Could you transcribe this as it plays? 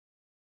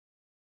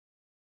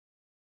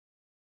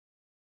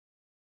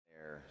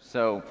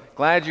So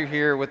glad you're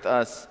here with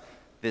us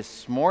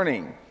this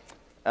morning.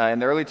 In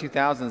the early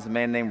 2000s, a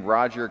man named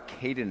Roger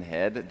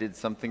Cadenhead did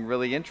something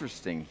really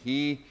interesting.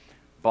 He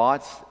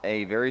bought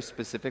a very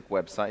specific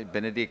website,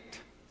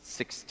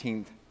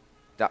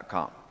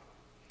 benedict16th.com.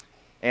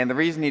 And the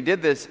reason he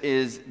did this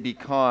is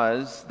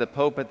because the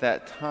Pope at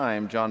that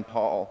time, John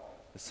Paul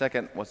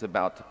II, was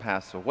about to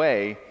pass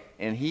away,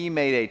 and he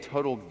made a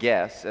total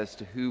guess as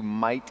to who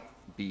might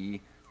be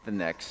the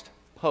next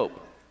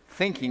Pope,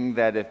 thinking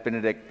that if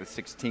Benedict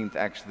XVI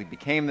actually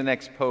became the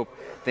next Pope,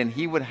 then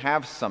he would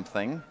have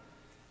something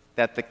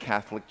that the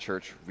Catholic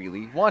Church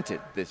really wanted,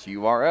 this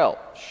URL.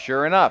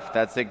 Sure enough,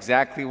 that's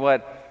exactly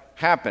what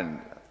happened.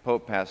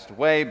 Pope passed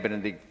away,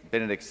 Benedict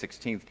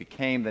XVI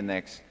became the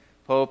next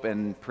Pope,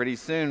 and pretty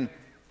soon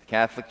the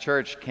Catholic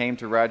Church came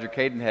to Roger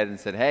Cadenhead and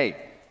said, hey,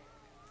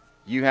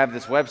 you have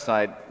this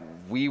website,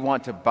 we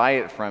want to buy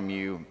it from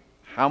you,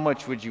 how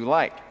much would you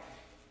like?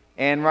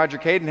 And Roger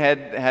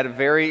Cadenhead had a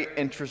very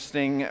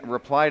interesting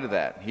reply to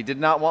that. He did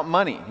not want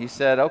money. He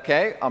said,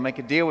 okay, I'll make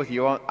a deal with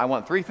you. I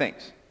want three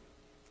things.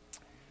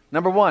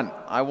 Number one,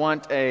 I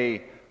want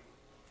a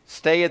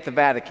stay at the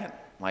Vatican.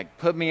 Like,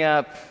 put me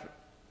up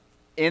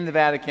in the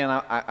Vatican.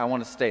 I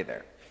want to stay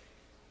there.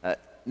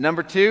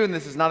 Number two, and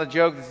this is not a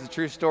joke, this is a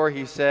true story,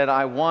 he said,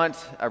 I want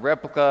a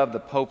replica of the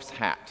Pope's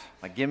hat.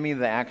 Like, give me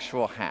the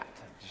actual hat.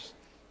 Just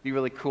be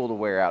really cool to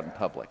wear out in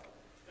public.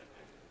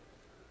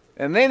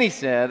 And then he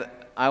said,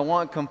 I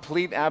want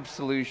complete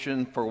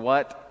absolution for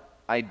what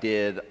I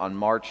did on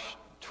March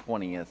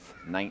 20th,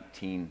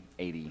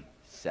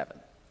 1987.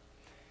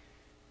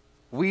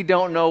 We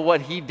don't know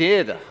what he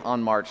did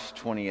on March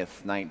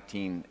 20th,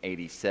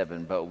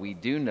 1987, but we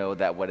do know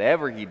that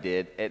whatever he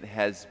did, it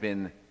has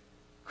been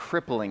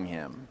crippling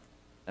him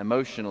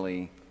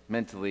emotionally,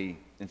 mentally,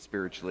 and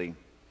spiritually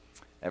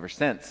ever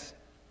since.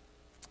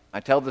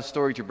 I tell this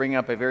story to bring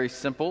up a very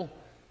simple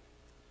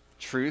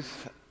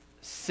truth.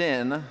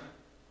 Sin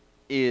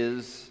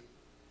is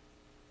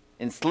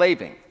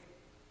enslaving.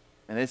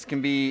 And this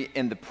can be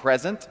in the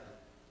present.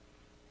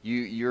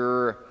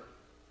 You're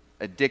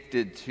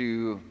addicted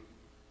to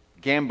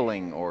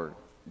gambling or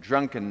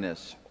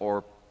drunkenness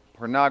or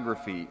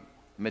pornography,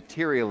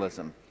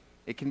 materialism.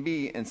 It can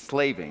be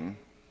enslaving.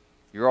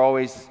 You're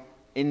always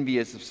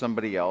envious of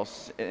somebody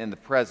else in the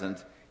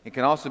present. It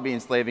can also be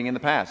enslaving in the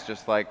past,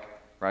 just like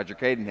Roger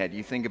Cadenhead.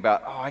 You think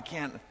about, oh, I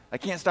can't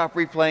stop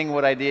replaying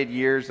what I did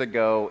years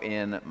ago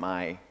in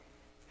my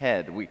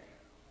head.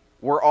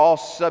 We're all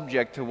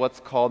subject to what's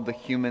called the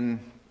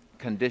human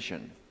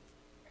condition.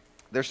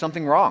 There's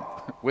something wrong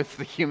with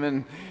the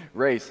human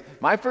race.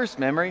 My first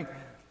memory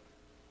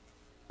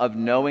of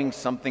knowing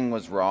something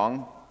was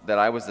wrong, that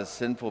I was a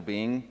sinful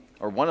being,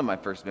 or one of my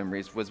first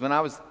memories, was when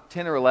I was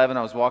 10 or 11,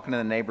 I was walking in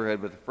the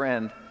neighborhood with a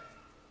friend,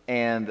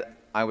 and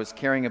I was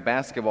carrying a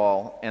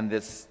basketball, and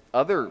this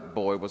other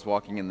boy was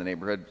walking in the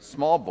neighborhood,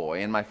 small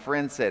boy, and my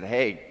friend said,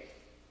 hey,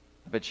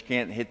 I bet you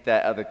can't hit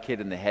that other kid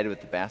in the head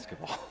with the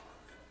basketball.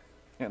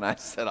 And I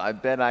said, I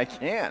bet I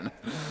can.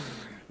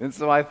 And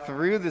so I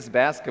threw this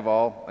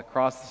basketball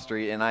across the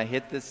street, and I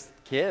hit this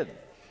kid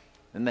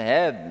in the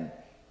head, and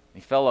he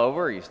fell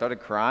over, he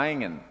started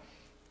crying, and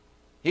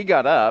he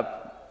got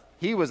up.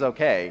 He was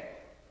okay,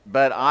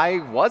 but I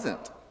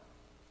wasn't,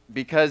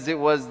 because it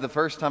was the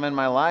first time in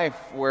my life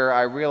where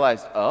I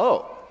realized,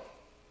 oh,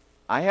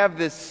 I have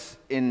this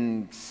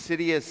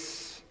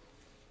insidious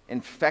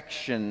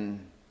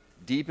infection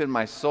deep in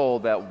my soul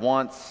that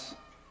wants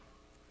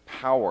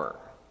power,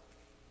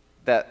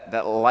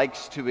 that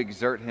likes to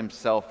exert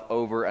himself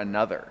over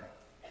another.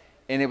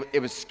 And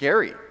it was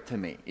scary to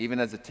me, even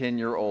as a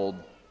 10-year-old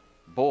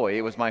boy.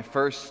 It was my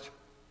first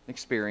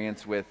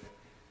experience with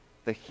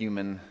the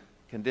human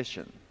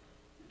condition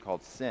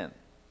called sin.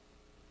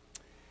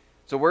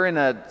 So we're in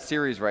a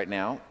series right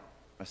now,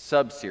 a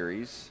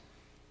sub-series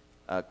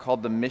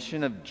called The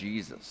Mission of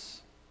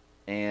Jesus.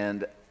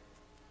 And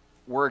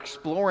we're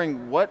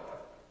exploring what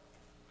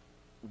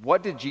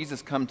did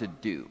Jesus come to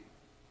do?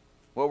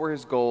 What were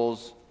his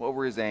goals? What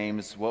were his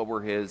aims? What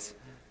were his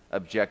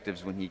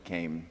objectives when he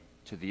came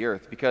to the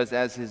earth? Because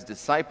as his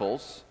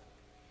disciples,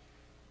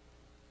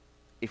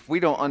 if we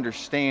don't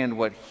understand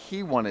what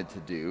he wanted to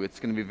do,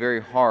 it's going to be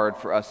very hard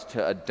for us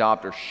to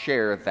adopt or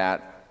share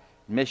that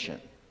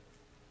mission.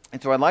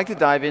 And so I'd like to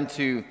dive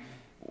into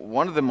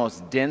one of the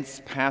most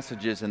dense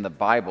passages in the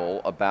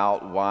Bible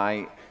about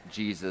why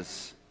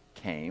Jesus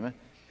came,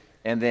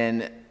 and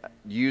then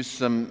use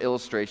some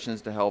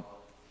illustrations to help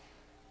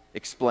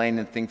explain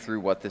and think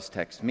through what this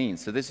text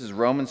means. So this is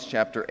Romans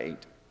chapter 8,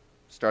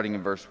 starting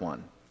in verse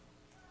 1.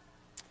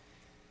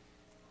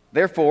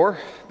 Therefore,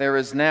 there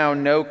is now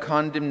no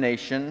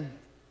condemnation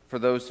for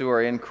those who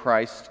are in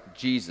Christ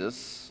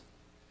Jesus,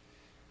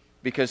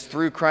 because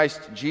through Christ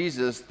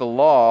Jesus, the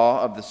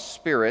law of the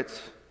Spirit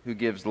who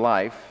gives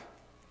life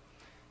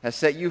has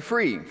set you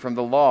free from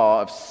the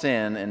law of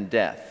sin and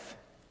death.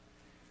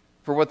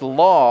 For what the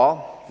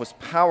law was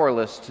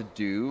powerless to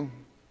do,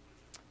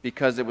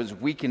 because it was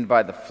weakened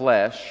by the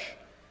flesh,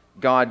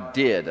 God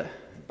did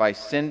by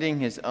sending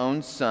his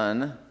own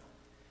Son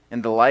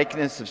in the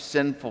likeness of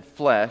sinful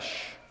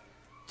flesh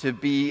to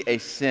be a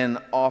sin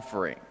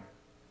offering.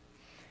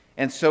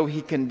 And so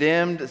he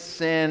condemned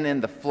sin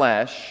in the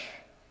flesh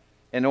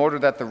in order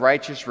that the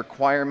righteous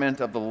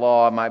requirement of the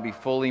law might be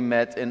fully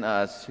met in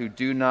us who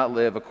do not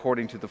live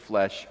according to the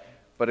flesh,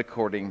 but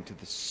according to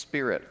the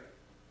Spirit.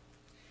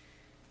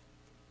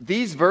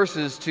 These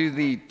verses to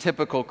the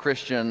typical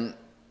Christian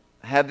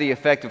have the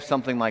effect of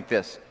something like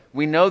this.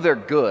 We know they're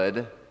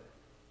good,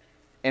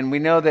 and we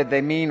know that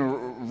they mean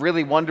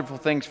really wonderful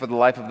things for the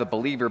life of the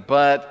believer,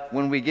 but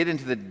when we get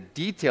into the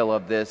detail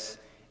of this,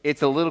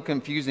 it's a little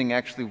confusing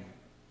actually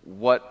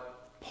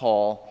what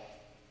Paul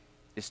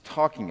is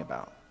talking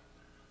about.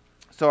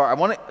 So I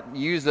want to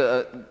use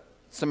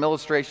some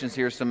illustrations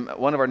here.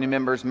 One of our new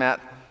members,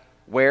 Matt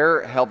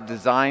Ware, helped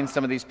design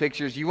some of these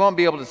pictures. You won't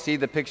be able to see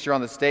the picture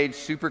on the stage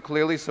super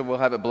clearly, so we'll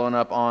have it blown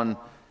up on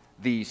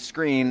the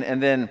screen.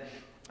 And then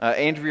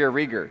Andrea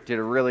Rieger did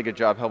a really good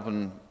job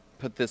helping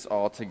put this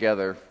all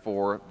together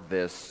for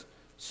this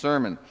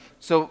sermon.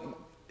 So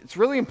it's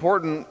really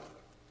important,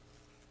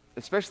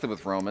 especially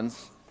with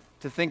Romans,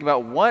 to think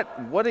about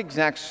what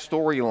exact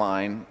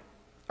storyline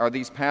are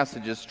these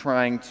passages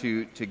trying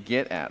to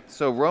get at.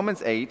 So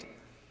Romans 8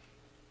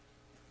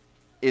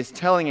 is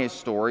telling a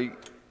story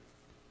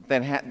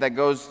that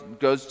goes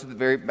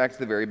to back to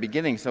the very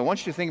beginning. So I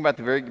want you to think about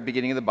the very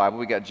beginning of the Bible.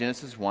 We got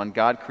Genesis 1.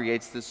 God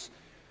creates this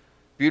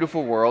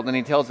beautiful world, and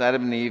he tells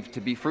Adam and Eve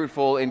to be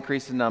fruitful,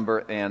 increase in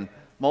number, and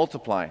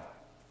multiply.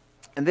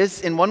 And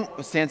this, in one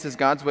sense, is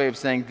God's way of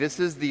saying,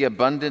 this is the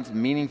abundant,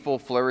 meaningful,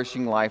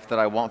 flourishing life that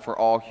I want for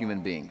all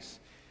human beings.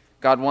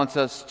 God wants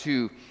us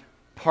to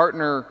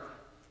partner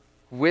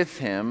with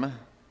him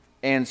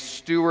and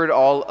steward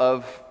all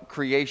of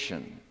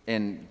creation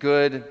in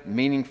good,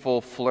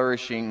 meaningful,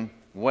 flourishing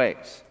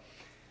ways.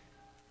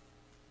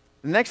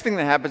 The next thing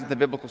that happens in the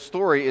biblical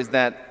story is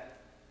that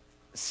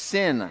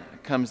sin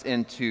comes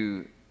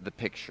into the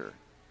picture.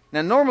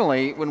 Now,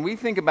 normally, when we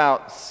think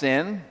about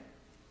sin,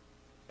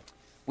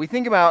 we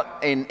think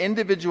about an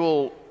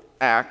individual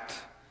act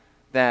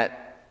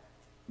that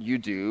you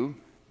do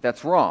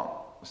that's wrong.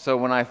 So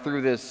when I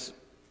threw this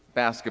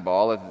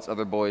basketball at this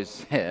other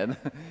boy's head,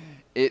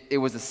 it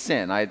was a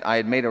sin. I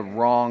had made a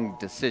wrong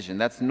decision.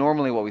 That's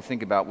normally what we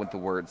think about with the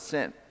word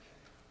sin.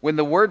 When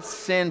the word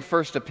sin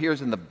first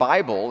appears in the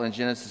Bible in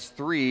Genesis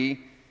 3,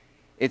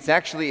 it's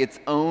actually its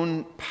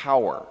own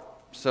power.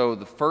 So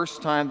the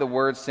first time the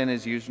word sin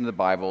is used in the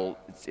Bible,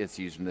 it's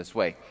used in this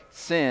way.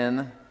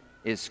 Sin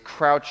is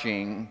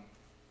crouching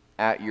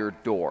at your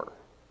door.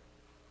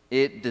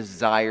 It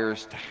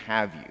desires to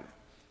have you.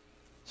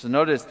 So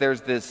notice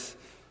there's this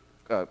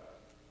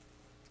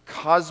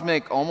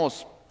cosmic,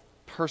 almost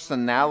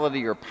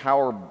personality or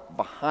power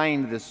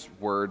behind this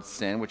word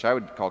sin, which I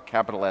would call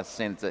capital S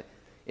sin.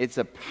 It's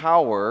a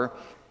power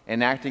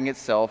enacting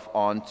itself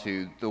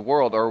onto the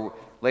world. Or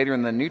later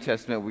in the New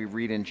Testament, we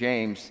read in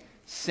James,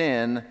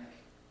 sin,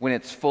 when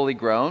it's fully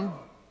grown,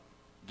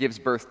 gives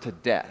birth to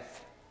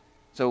death.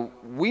 So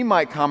we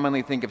might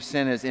commonly think of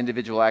sin as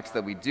individual acts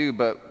that we do,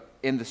 but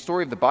in the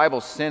story of the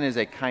Bible, sin is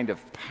a kind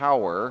of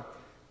power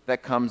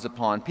that comes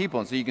upon people.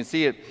 And so you can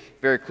see it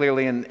very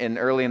clearly in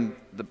early in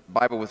the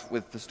Bible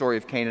with the story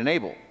of Cain and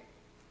Abel.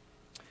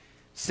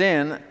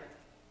 Sin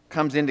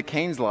comes into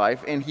Cain's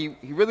life, and he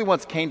really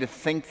wants Cain to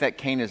think that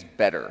Cain is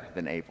better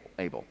than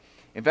Abel.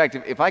 In fact,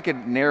 if I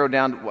could narrow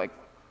down, like,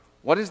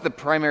 what is the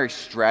primary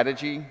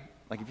strategy?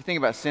 Like, if you think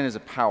about sin as a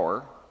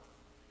power,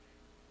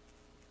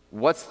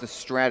 what's the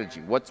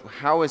strategy?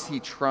 How is he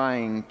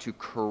trying to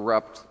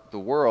corrupt the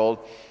world?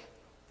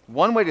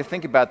 One way to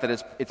think about that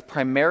is it's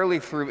primarily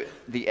through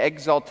the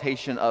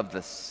exaltation of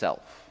the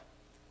self.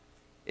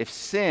 If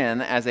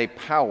sin as a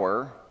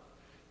power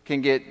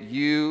can get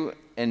you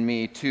and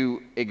me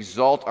to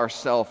exalt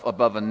ourselves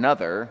above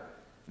another,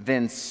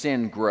 then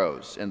sin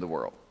grows in the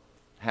world.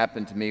 It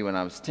happened to me when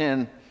I was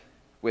 10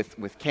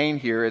 with Cain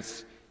here.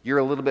 It's you're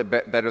a little bit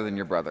better than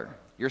your brother.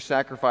 Your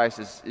sacrifice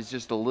is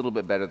just a little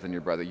bit better than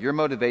your brother. Your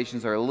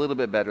motivations are a little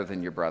bit better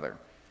than your brother.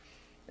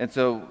 And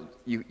so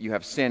you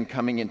have sin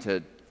coming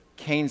into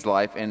Cain's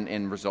life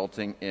and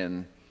resulting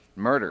in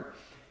murder.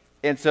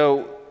 And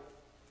so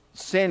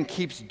sin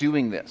keeps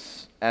doing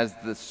this as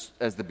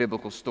the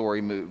biblical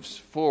story moves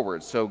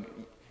forward. So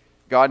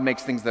God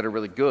makes things that are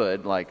really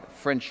good, like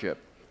friendship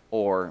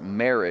or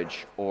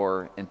marriage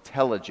or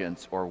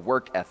intelligence or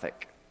work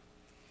ethic.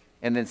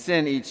 And then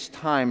sin, each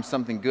time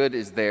something good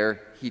is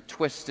there, he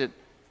twists it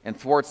and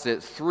thwarts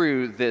it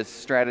through this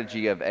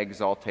strategy of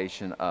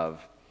exaltation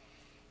of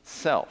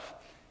self.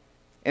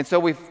 And so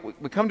we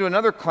come to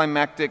another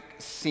climactic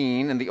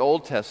scene in the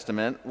Old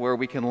Testament where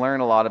we can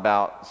learn a lot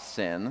about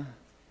sin,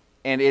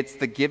 and it's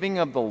the giving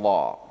of the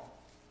law.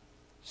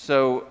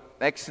 So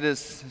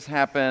Exodus has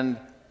happened,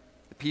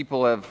 the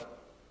people have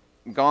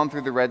gone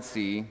through the Red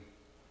Sea,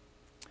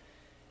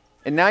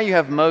 and now you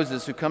have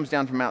Moses who comes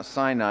down from Mount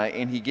Sinai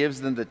and he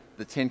gives them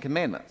the Ten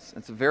Commandments.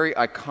 It's a very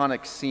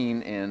iconic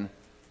scene in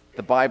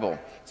the Bible.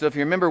 So if you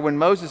remember, when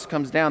Moses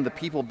comes down, the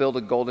people build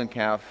a golden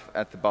calf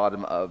at the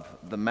bottom of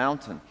the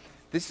mountain.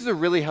 This is a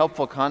really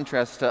helpful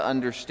contrast to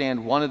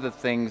understand one of the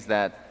things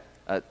that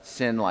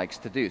sin likes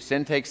to do.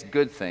 Sin takes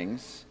good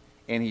things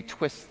and he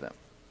twists them.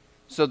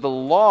 So the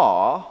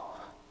law,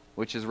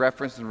 which is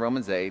referenced in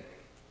Romans 8,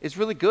 is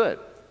really good.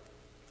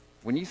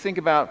 When you think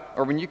about,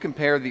 or when you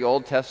compare the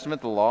Old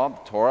Testament, the law,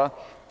 the Torah,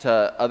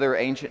 to other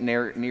ancient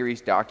Near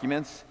East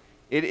documents,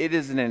 it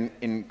is an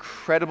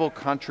incredible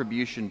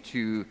contribution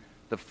to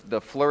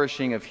the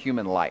flourishing of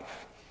human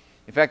life.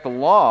 In fact, the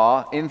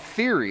law, in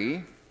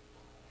theory,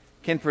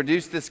 can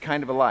produce this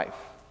kind of a life.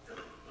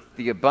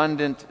 The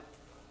abundant,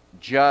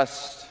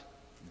 just,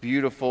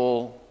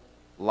 beautiful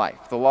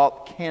life. The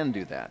law can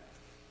do that.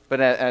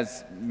 But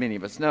as many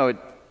of us know,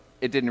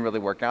 it didn't really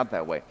work out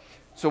that way.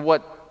 So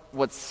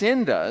what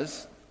sin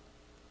does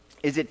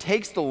is it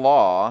takes the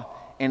law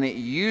and it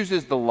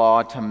uses the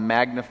law to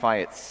magnify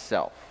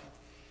itself.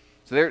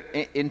 So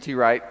there, N.T.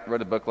 Wright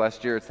wrote a book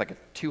last year. It's like a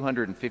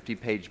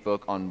 250-page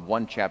book on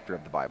one chapter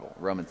of the Bible,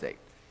 Romans 8.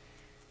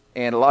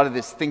 And a lot of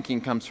this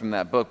thinking comes from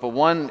that book. But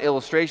one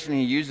illustration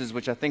he uses,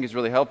 which I think is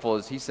really helpful,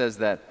 is he says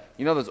that,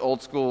 you know those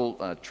old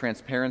school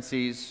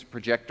transparencies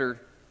projector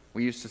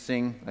we used to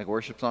sing, like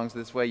worship songs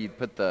this way? You'd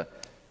put the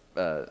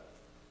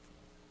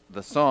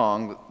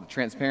song, the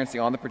transparency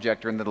on the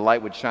projector, and then the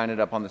light would shine it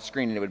up on the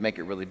screen, and it would make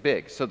it really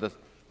big. So the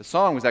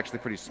song was actually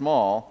pretty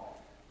small,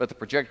 but the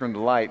projector and the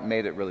light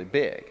made it really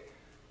big.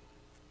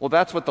 Well,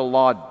 that's what the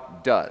law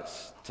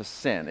does to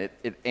sin.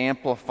 It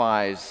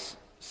amplifies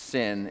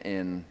sin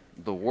in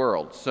the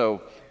world.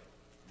 So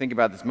think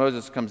about this.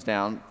 Moses comes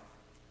down,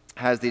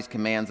 has these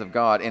commands of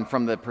God, and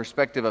from the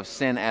perspective of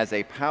sin as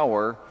a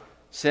power,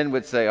 sin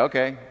would say,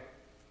 okay,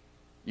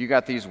 you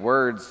got these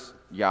words,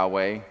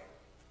 Yahweh.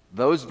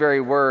 Those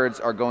very words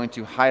are going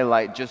to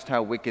highlight just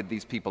how wicked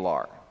these people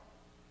are.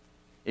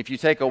 If you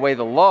take away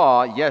the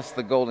law, yes,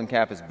 the golden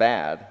calf is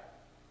bad,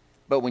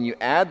 but when you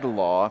add the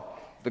law,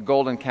 the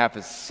golden calf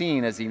is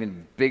seen as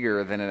even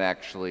bigger than it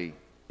actually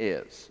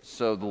is.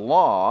 So the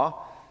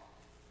law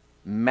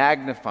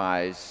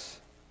magnifies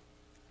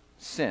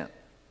sin.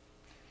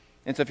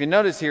 And so if you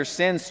notice here,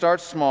 sin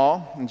starts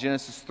small in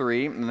Genesis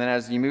 3, and then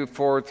as you move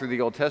forward through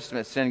the Old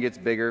Testament, sin gets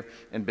bigger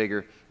and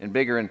bigger and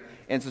bigger.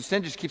 And so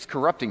sin just keeps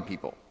corrupting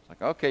people. It's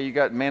like, okay, you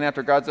got man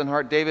after God's own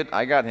heart, David,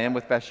 I got him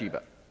with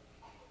Bathsheba.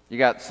 You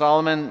got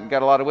Solomon,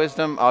 got a lot of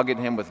wisdom, I'll get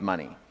him with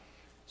money.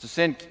 So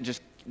sin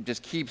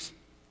just keeps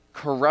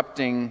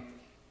corrupting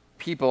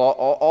people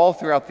all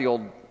throughout the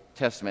Old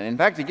Testament. In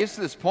fact, it gets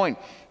to this point.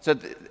 So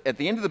at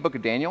the end of the book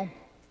of Daniel,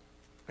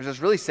 there's this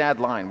really sad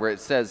line where it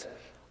says,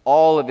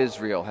 all of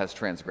Israel has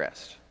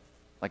transgressed.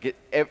 Like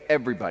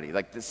everybody.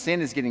 Like the sin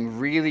is getting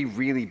really,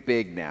 really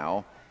big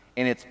now,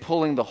 and it's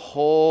pulling the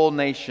whole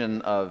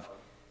nation of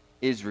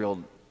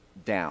Israel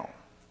down.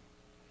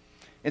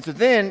 And so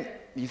then,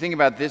 you think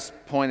about this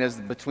point as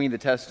between the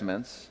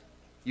testaments.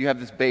 You have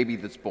this baby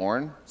that's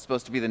born,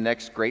 supposed to be the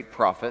next great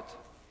prophet.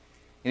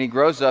 And he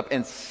grows up,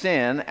 and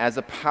sin, as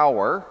a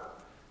power,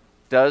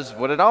 does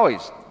what it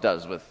always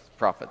does with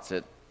prophets.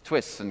 It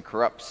twists and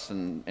corrupts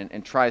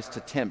and tries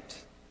to tempt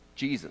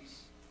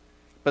Jesus.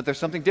 But there's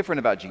something different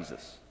about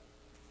Jesus.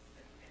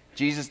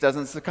 Jesus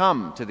doesn't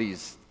succumb to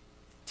these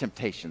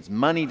temptations.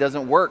 Money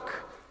doesn't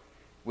work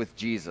with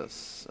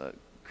Jesus.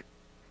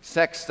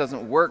 Sex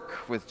doesn't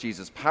work with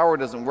Jesus. Power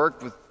doesn't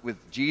work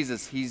with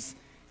Jesus.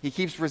 He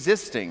keeps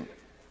resisting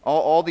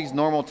all these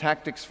normal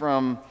tactics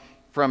from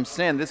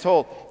sin. This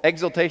whole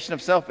exaltation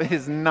of self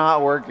is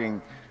not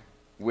working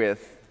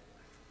with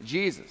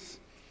Jesus.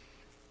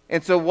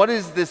 And so what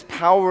is this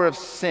power of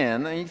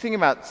sin? And you think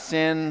about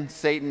sin,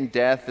 Satan,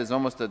 death as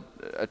almost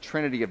a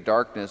trinity of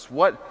darkness.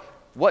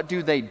 What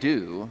do they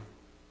do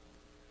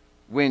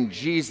when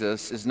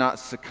Jesus is not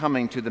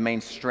succumbing to the main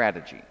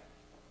strategy?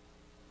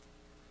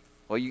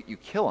 Well, you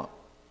kill him.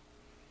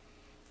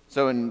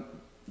 So in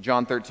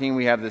John 13,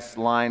 we have this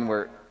line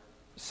where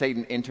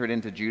Satan entered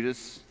into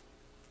Judas.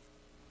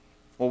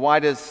 Well, why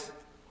does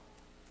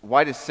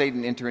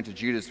Satan enter into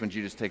Judas when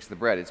Judas takes the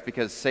bread? It's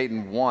because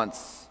Satan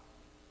wants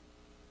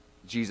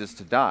Jesus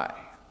to die.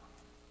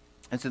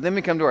 And so then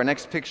we come to our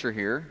next picture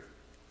here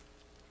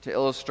to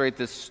illustrate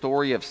this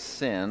story of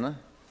sin.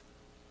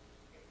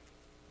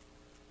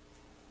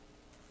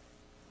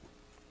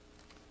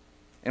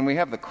 And we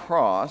have the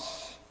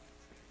cross.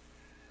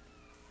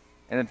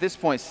 And at this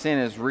point, sin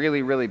is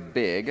really, really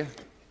big.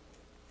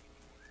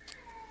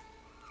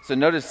 So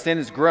notice sin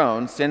has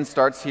grown. Sin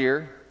starts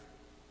here.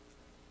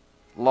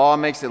 Law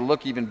makes it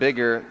look even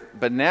bigger.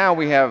 But now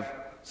we have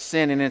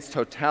sin in its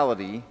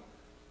totality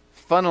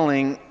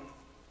funneling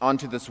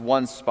onto this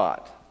one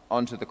spot,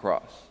 onto the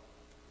cross.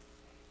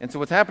 And so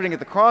what's happening at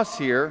the cross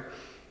here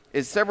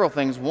is several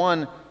things.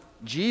 One,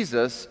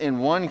 Jesus in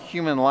one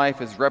human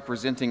life is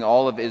representing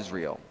all of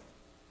Israel.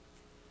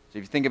 So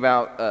if you think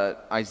about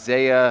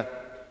Isaiah,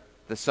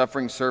 the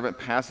suffering servant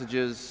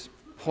passages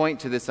point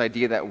to this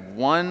idea that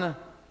one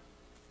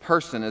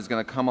person is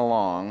going to come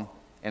along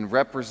and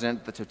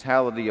represent the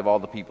totality of all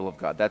the people of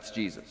God. That's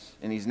Jesus.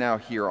 And he's now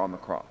here on the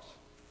cross.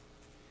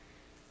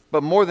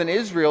 But more than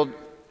Israel,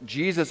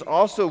 Jesus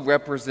also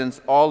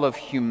represents all of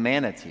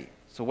humanity.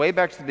 So way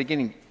back to the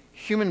beginning,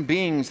 human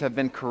beings have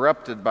been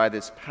corrupted by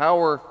this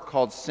power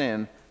called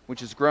sin, which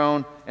has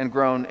grown and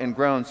grown and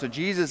grown. So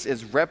Jesus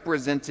is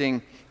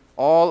representing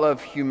all of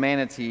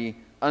humanity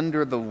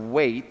under the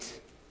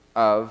weight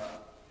of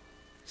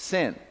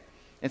sin.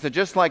 And so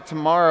just like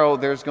tomorrow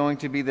there's going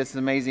to be this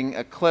amazing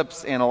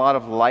eclipse and a lot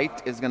of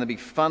light is going to be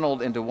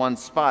funneled into one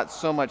spot,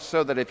 so much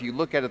so that if you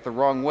look at it the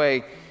wrong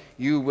way,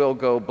 you will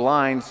go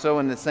blind. So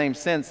in the same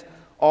sense,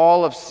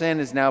 all of sin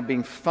is now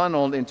being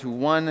funneled into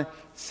one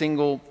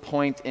single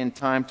point in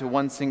time, to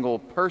one single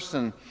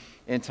person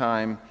in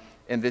time,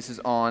 and this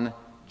is on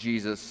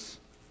Jesus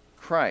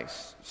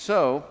Christ.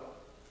 So,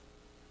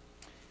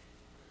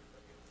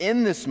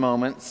 in this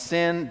moment,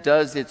 sin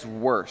does its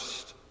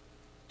worst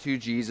to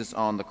Jesus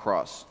on the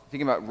cross.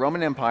 Thinking about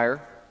Roman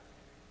Empire.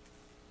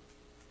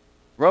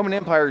 Roman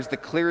Empire is the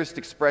clearest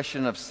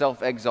expression of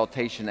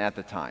self-exaltation at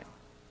the time.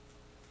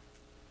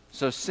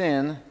 So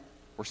sin,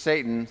 or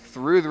Satan,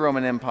 through the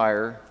Roman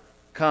Empire,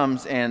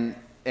 comes and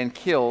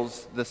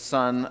kills the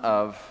Son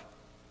of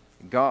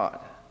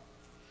God.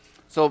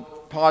 So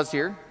pause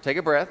here, take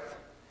a breath.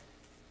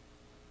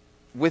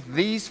 With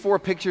these four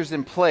pictures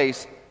in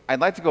place, I'd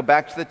like to go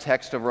back to the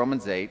text of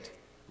Romans 8,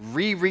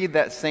 reread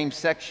that same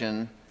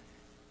section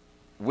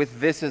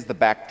with this as the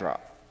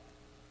backdrop.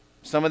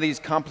 Some of these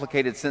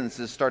complicated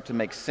sentences start to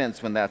make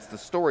sense when that's the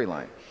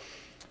storyline.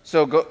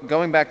 So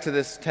going back to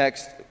this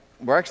text,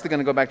 we're actually going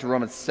to go back to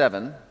Romans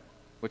 7,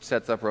 which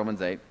sets up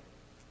Romans 8.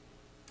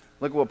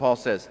 Look at what Paul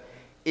says.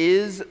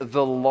 Is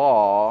the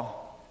law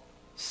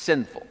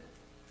sinful?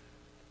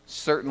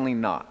 Certainly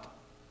not.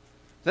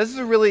 This is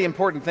a really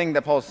important thing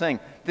that Paul's saying.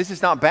 This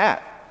is not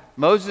bad.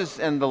 Moses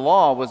and the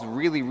law was a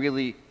really,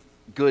 really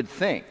good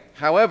thing.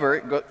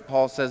 However,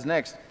 Paul says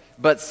next,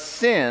 but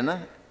sin,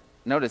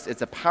 notice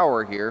it's a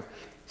power here,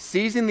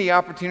 seizing the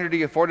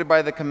opportunity afforded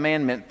by the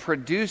commandment,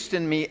 produced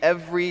in me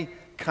every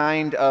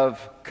kind of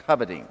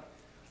coveting.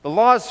 The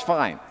law is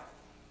fine.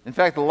 In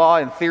fact, the law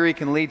in theory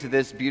can lead to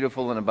this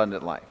beautiful and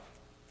abundant life.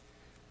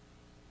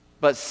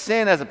 But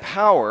sin as a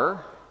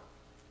power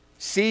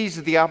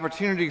seized the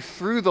opportunity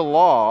through the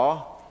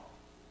law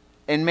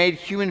and made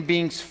human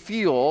beings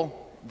feel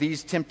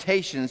these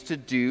temptations to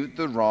do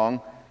the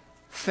wrong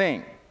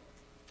thing.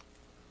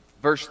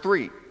 Verse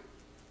 3.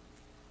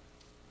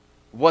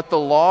 What the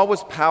law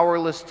was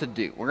powerless to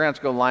do. We're going to have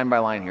to go line by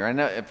line here. I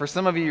know for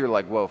some of you, you're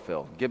like, whoa,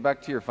 Phil, get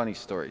back to your funny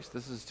stories.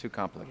 This is too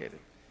complicated.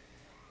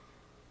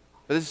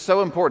 But this is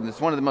so important.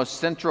 It's one of the most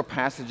central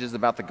passages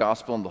about the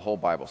gospel in the whole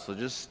Bible. So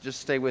just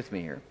stay with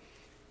me here.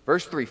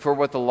 Verse 3, for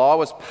what the law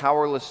was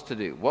powerless to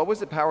do. What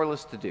was it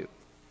powerless to do?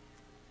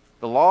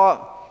 The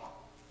law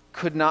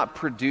could not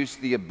produce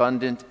the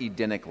abundant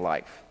Edenic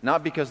life.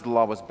 Not because the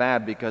law was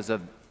bad,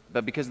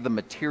 but because of the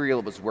material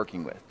it was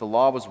working with. The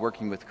law was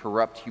working with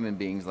corrupt human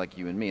beings like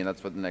you and me, and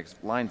that's what the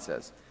next line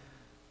says.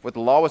 What the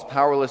law was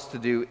powerless to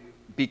do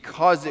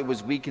because it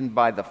was weakened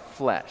by the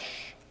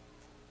flesh.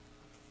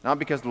 Not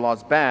because the law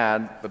is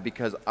bad, but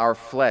because our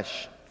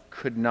flesh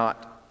could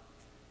not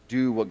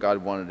do what God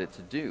wanted it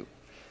to do.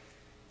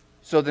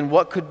 So then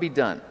what could be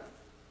done?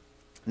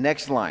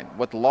 Next line.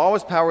 What the law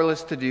was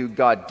powerless to do,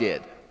 God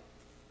did.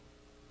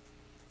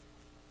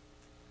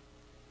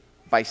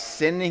 By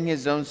sending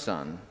his own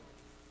Son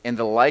in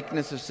the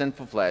likeness of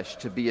sinful flesh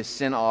to be a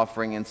sin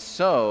offering, and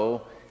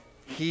so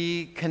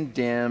he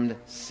condemned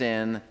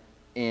sin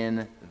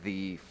in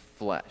the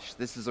flesh.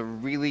 This is a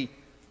really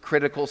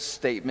critical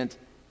statement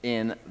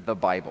in the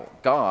Bible.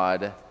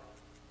 God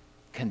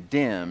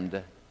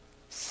condemned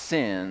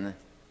sin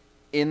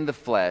in the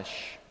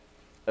flesh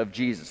of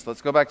Jesus.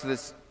 Let's go back to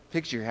this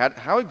picture.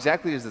 How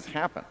exactly does this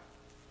happen?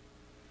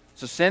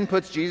 So sin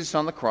puts Jesus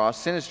on the cross.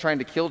 Sin is trying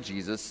to kill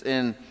Jesus,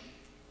 and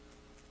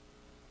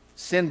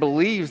sin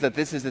believes that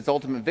this is its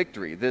ultimate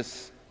victory,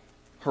 this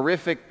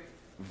horrific,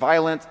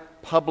 violent,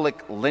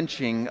 public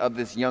lynching of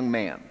this young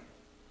man.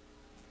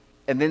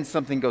 And then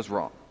something goes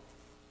wrong.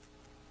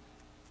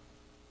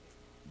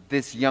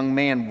 This young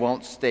man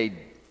won't stay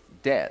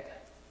dead.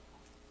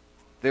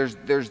 There's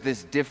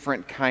this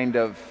different kind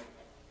of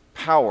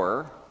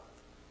power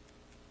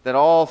that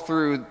all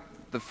through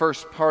the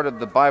first part of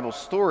the Bible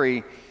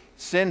story,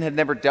 sin had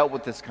never dealt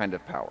with this kind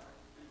of power.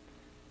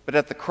 But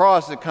at the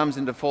cross, it comes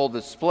into full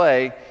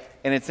display,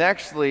 and it's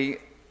actually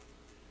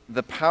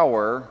the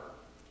power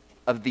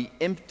of the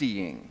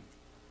emptying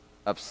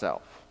of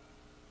self.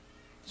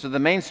 So the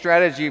main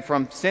strategy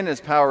from sin as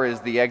power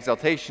is the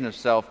exaltation of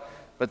self,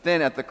 but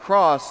then at the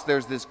cross,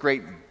 there's this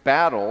great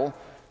battle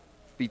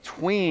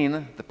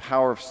between the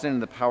power of sin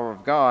and the power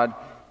of God,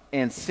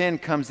 and sin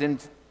comes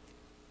into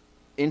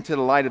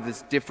the light of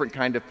this different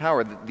kind of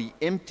power, the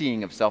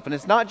emptying of self. And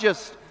it's not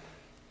just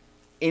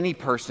any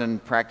person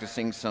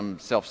practicing some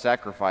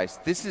self-sacrifice.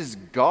 This is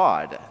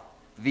God,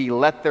 the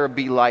let there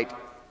be light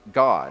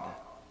God,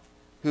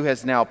 who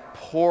has now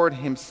poured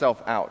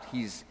himself out.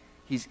 He's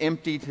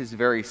emptied his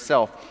very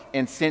self,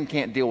 and sin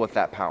can't deal with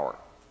that power.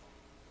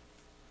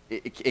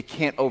 It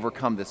can't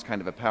overcome this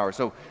kind of a power.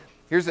 So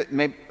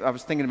I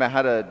was thinking about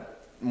how to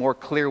more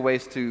clear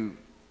ways to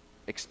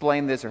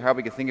explain this, or how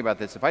we could think about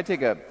this. If I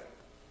take a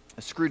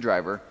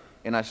screwdriver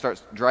and I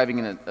start driving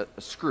in a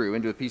screw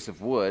into a piece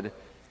of wood,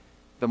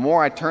 the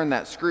more I turn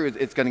that screw,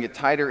 it's going to get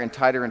tighter and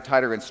tighter and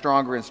tighter and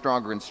stronger and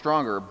stronger and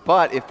stronger.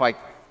 But if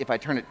I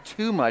turn it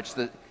too much,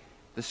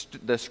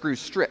 the screw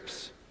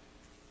strips,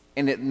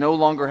 and it no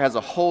longer has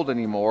a hold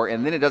anymore,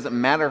 and then it doesn't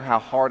matter how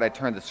hard I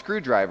turn the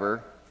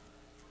screwdriver,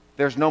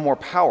 there's no more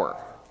power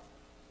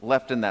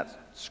left in that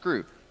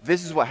screw.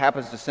 This is what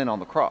happens to sin on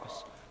the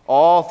cross.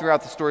 All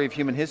throughout the story of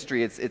human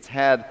history, it's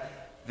had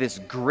this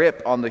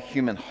grip on the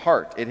human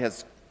heart. It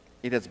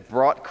has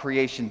brought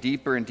creation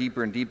deeper and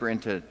deeper and deeper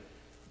into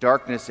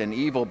darkness and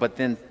evil, but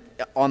then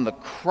on the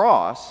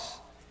cross,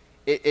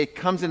 it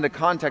comes into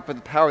contact with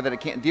the power that it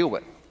can't deal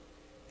with.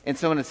 And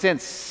so in a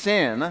sense,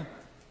 sin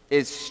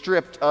is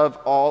stripped of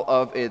all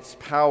of its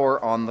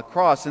power on the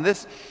cross. And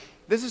this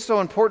is so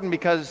important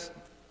because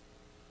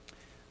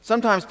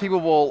sometimes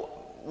people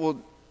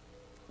will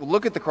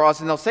look at the cross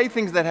and they'll say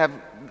things that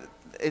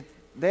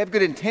they have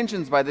good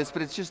intentions by this,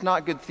 but it's just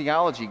not good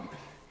theology.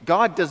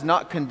 God does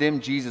not condemn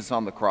Jesus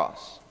on the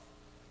cross.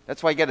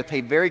 That's why you got to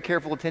pay very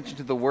careful attention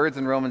to the words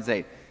in Romans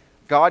 8.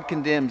 God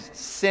condemns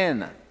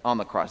sin on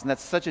the cross, and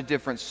that's such a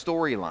different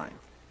storyline.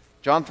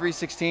 John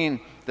 3:16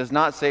 does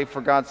not say,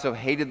 "For God so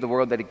hated the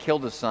world that he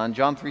killed his son."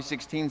 John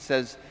 3:16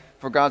 says,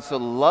 "For God so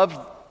loved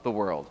the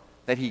world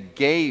that he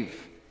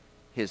gave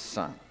his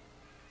son."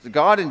 So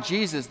God and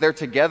Jesus, they're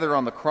together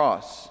on the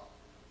cross,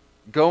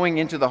 going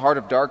into the heart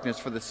of darkness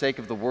for the sake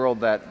of the world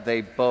that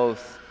they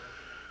both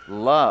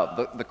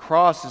love. The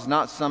cross is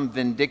not some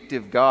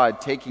vindictive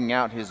God taking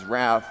out his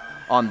wrath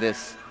on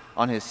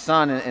his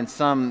son and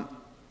some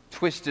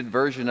twisted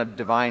version of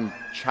divine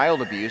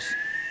child abuse.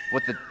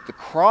 What the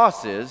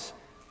cross is,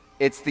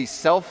 it's the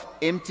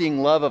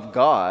self-emptying love of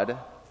God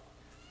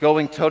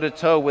going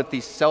toe-to-toe with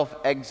the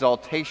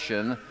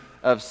self-exaltation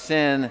of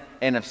sin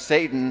and of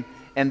Satan.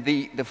 And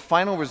the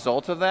final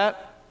result of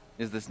that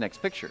is this next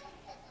picture.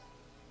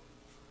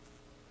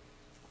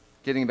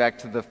 Getting back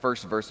to the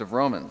first verse of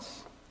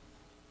Romans.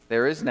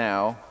 There is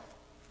now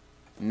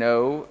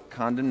no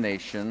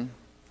condemnation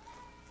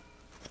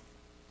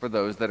for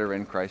those that are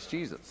in Christ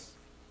Jesus.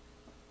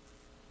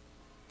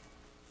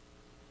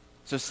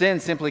 So sin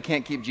simply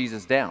can't keep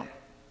Jesus down.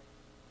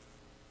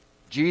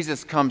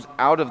 Jesus comes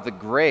out of the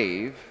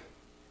grave,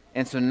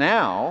 and so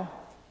now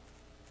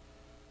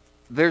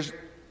there's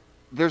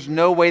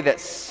no way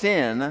that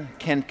sin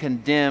can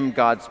condemn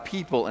God's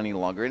people any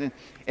longer.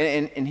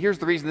 And here's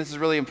the reason this is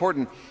really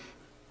important.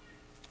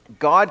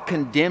 God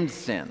condemned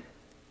sin.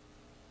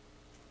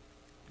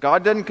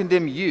 God doesn't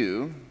condemn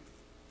you.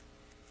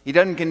 He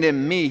doesn't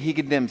condemn me. He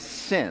condemns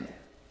sin.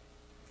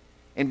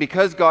 And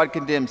because God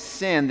condemns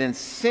sin, then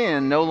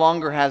sin no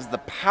longer has the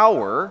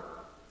power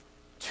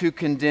to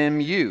condemn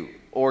you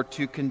or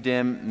to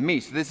condemn me.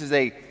 So this is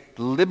a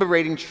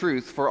liberating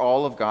truth for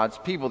all of God's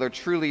people. There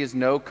truly is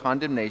no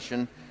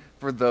condemnation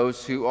for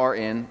those who are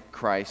in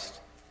Christ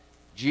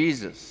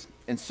Jesus.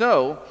 And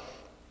so,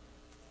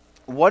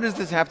 what does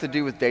this have to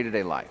do with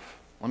day-to-day life?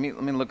 Let me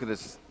look at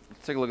this.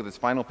 Let's take a look at this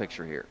final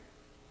picture here.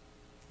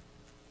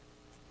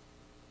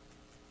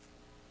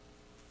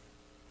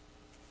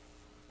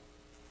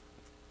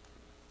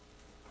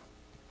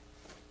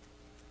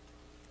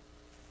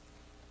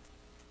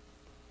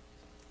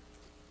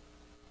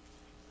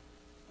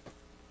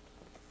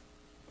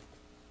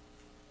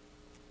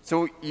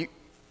 So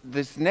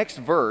this next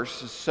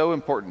verse is so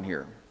important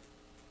here.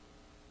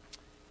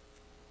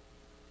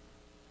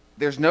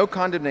 There's no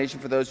condemnation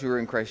for those who are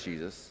in Christ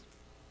Jesus.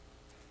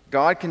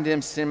 God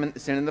condemns sin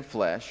in the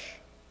flesh,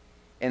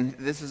 and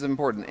this is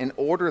important, in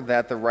order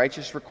that the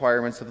righteous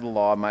requirements of the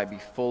law might be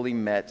fully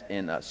met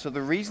in us. So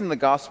the reason the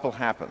gospel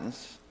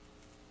happens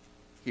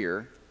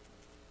here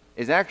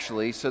is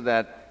actually so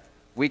that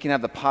we can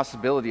have the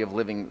possibility of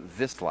living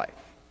this life.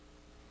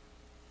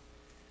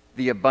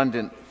 The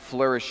abundant,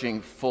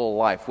 flourishing, full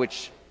life,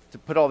 which, to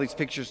put all these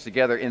pictures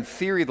together, in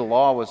theory the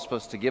law was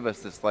supposed to give us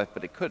this life,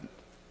 but it couldn't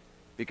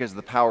because of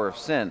the power of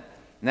sin.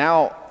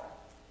 Now,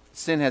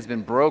 sin has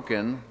been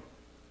broken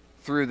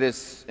through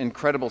this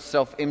incredible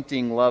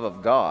self-emptying love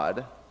of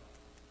God,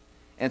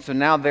 and so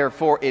now,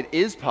 therefore, it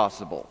is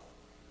possible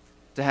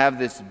to have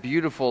this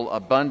beautiful,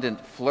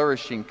 abundant,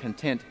 flourishing,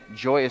 content,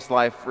 joyous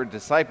life for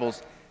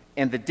disciples,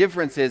 and the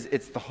difference is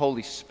it's the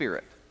Holy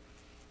Spirit.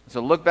 So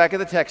look back at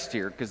the text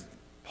here, because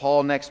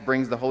Paul next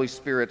brings the Holy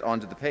Spirit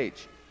onto the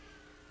page.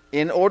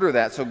 In order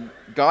that, so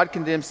God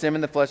condemns sin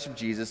in the flesh of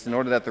Jesus in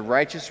order that the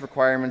righteous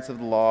requirements of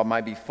the law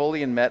might be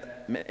fully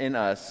met in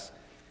us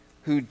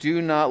who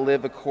do not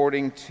live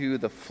according to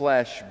the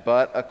flesh,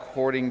 but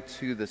according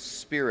to the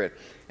Spirit.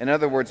 In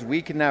other words,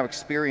 we can now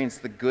experience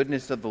the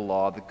goodness of the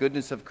law, the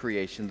goodness of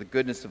creation, the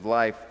goodness of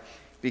life,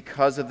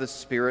 because of the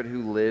Spirit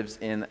who lives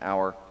in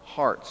our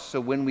hearts.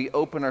 So when we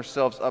open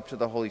ourselves up to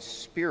the Holy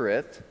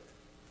Spirit,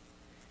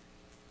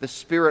 the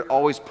Spirit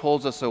always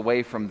pulls us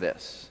away from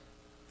this.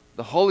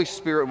 The Holy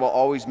Spirit will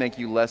always make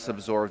you less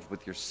absorbed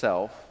with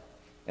yourself,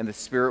 and the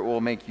Spirit will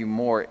make you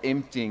more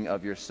emptying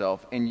of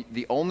yourself. And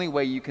the only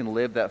way you can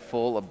live that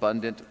full,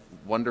 abundant,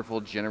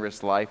 wonderful,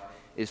 generous life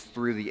is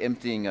through the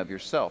emptying of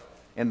yourself.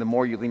 And the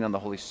more you lean on the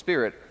Holy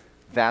Spirit,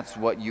 that's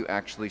what you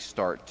actually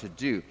start to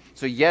do.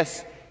 So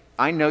yes,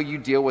 I know you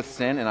deal with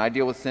sin, and I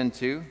deal with sin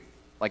too.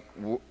 Like,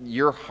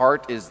 your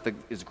heart is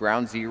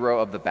ground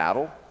zero of the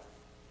battle.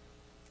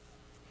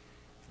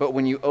 But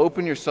when you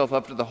open yourself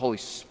up to the Holy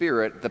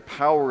Spirit, the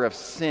power of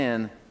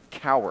sin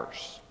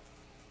cowers.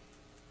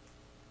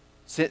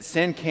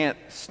 Sin can't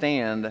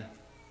stand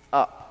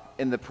up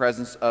in the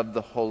presence of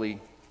the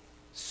Holy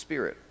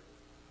Spirit.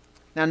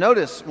 Now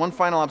notice one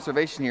final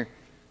observation here.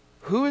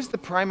 Who is the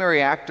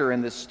primary actor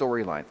in this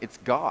storyline? It's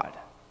God.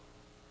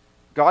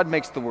 God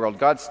makes the world.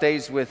 God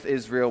stays with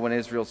Israel when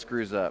Israel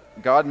screws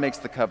up. God makes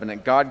the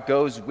covenant. God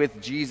goes with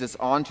Jesus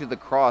onto the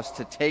cross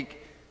to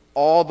take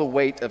all the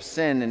weight of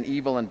sin and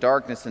evil and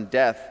darkness and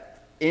death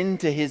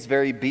into his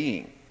very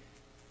being.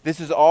 This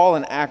is all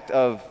an act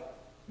of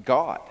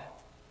God.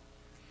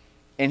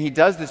 And he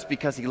does this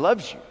because he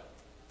loves you.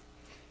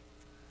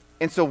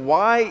 And so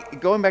why,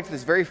 going back to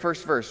this very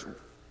first verse,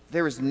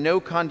 there is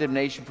no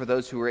condemnation for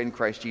those who are in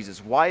Christ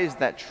Jesus. Why is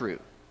that true?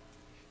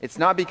 It's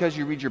not because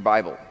you read your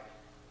Bible.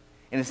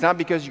 And it's not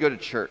because you go to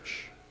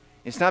church.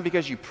 It's not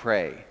because you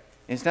pray. And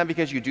it's not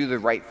because you do the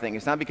right thing.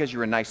 It's not because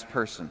you're a nice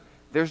person.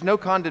 There's no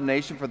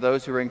condemnation for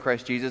those who are in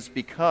Christ Jesus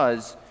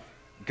because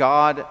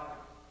God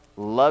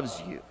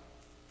loves you.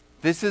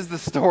 This is the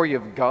story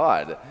of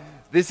God.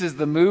 This is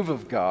the move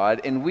of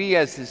God. And we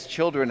as his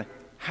children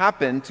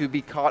happen to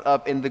be caught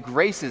up in the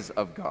graces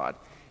of God.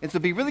 And so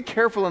be really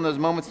careful in those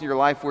moments in your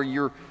life where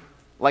you're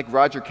like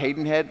Roger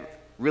Cadenhead,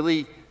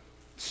 really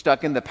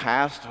stuck in the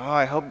past. Oh,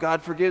 I hope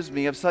God forgives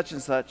me of such and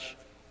such.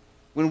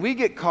 When we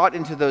get caught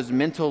into those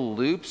mental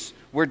loops,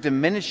 we're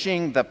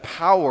diminishing the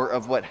power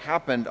of what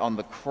happened on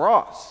the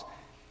cross.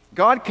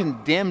 God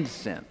condemned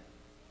sin.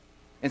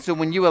 And so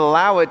when you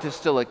allow it to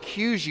still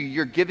accuse you,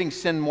 you're giving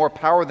sin more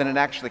power than it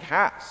actually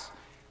has.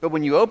 But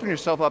when you open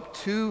yourself up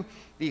to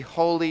the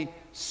Holy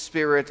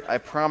Spirit, I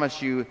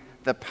promise you,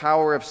 the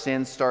power of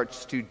sin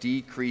starts to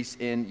decrease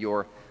in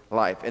your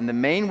life. And the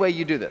main way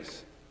you do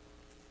this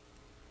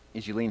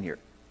is you lean here.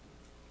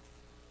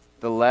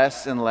 The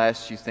less and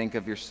less you think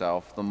of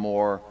yourself, the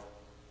more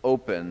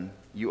open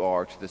you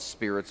are to the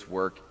Spirit's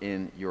work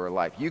in your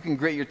life. You can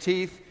grit your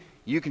teeth,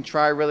 you can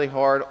try really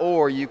hard,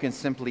 or you can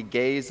simply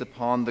gaze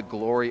upon the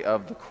glory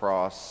of the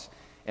cross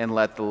and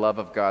let the love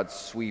of God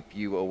sweep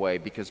you away.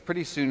 Because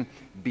pretty soon,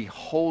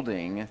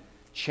 beholding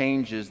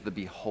changes the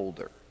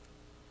beholder.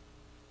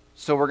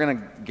 So we're going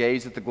to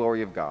gaze at the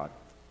glory of God.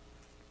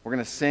 We're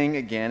going to sing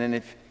again, and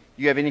if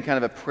you have any kind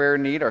of a prayer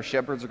need, our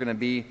shepherds are going to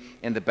be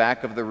in the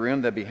back of the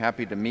room. They'll be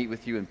happy to meet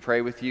with you and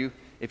pray with you.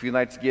 If you'd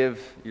like to give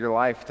your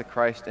life to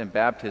Christ in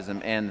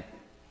baptism and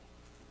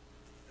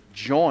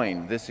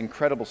join this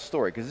incredible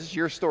story, because this is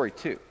your story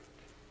too,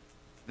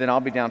 then I'll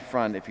be down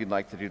front if you'd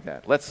like to do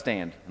that. Let's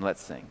stand and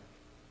let's sing.